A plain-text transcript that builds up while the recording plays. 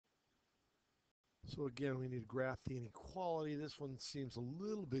So again, we need to graph the inequality. This one seems a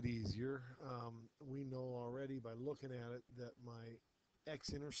little bit easier. We know already by looking at it that my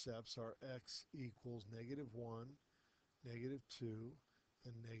x-intercepts are x equals -1, -2,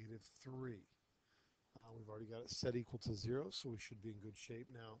 and -3. We've already got it set equal to 0, so we should be in good shape.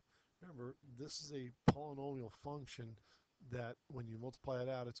 Now, remember, this is a polynomial function that when you multiply it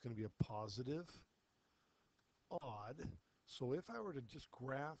out, it's going to be a positive odd. So if I were to just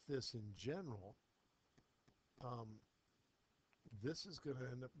graph this in general, um, this is going to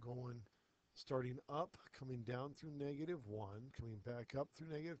end up going, starting up, coming down through -1, coming back up through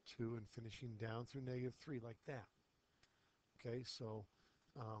 -2, and finishing down through -3, like that. Okay, so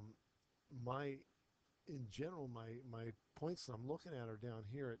um, my in general, my points that I'm looking at are down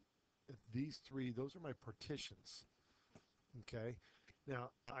here at these three. Those are my partitions. Okay.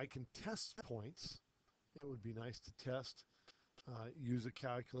 Now, I can test points. It would be nice to test, use a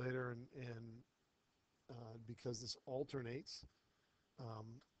calculator, and because this alternates,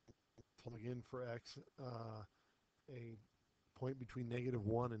 um, plug in for x a point between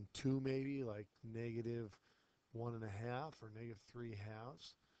 -1 and 2 maybe, like -1.5 or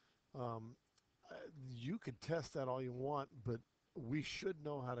 -3/2. Um, you could test that all you want, but we should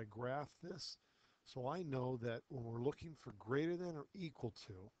know how to graph this. So I know that when we're looking for greater than or equal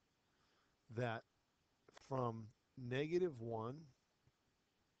to, that from -1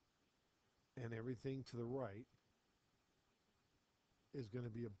 and everything to the right is going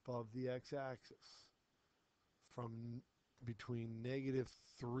to be above the x-axis. From between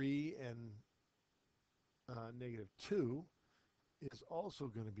 -3 and -2 is also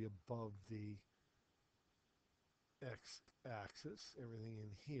going to be above the x-axis, everything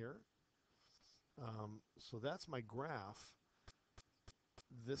in here. So that's my graph.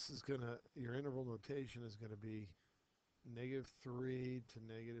 This is going to, your interval notation is going to be -3 to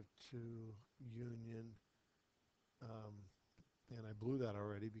 -2 union. Um, and I blew that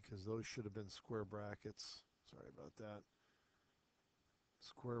already because those should have been square brackets. Sorry about that.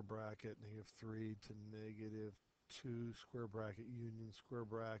 Square bracket, -3 to -2, square bracket, union, square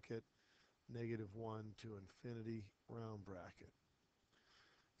bracket, -1 to infinity, round bracket.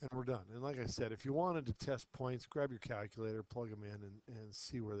 And we're done. And like I said, if you wanted to test points, grab your calculator, plug them in, and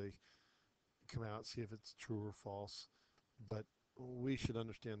see where they come out, see if it's true or false. But we should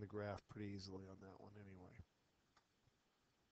understand the graph pretty easily on that one anyway.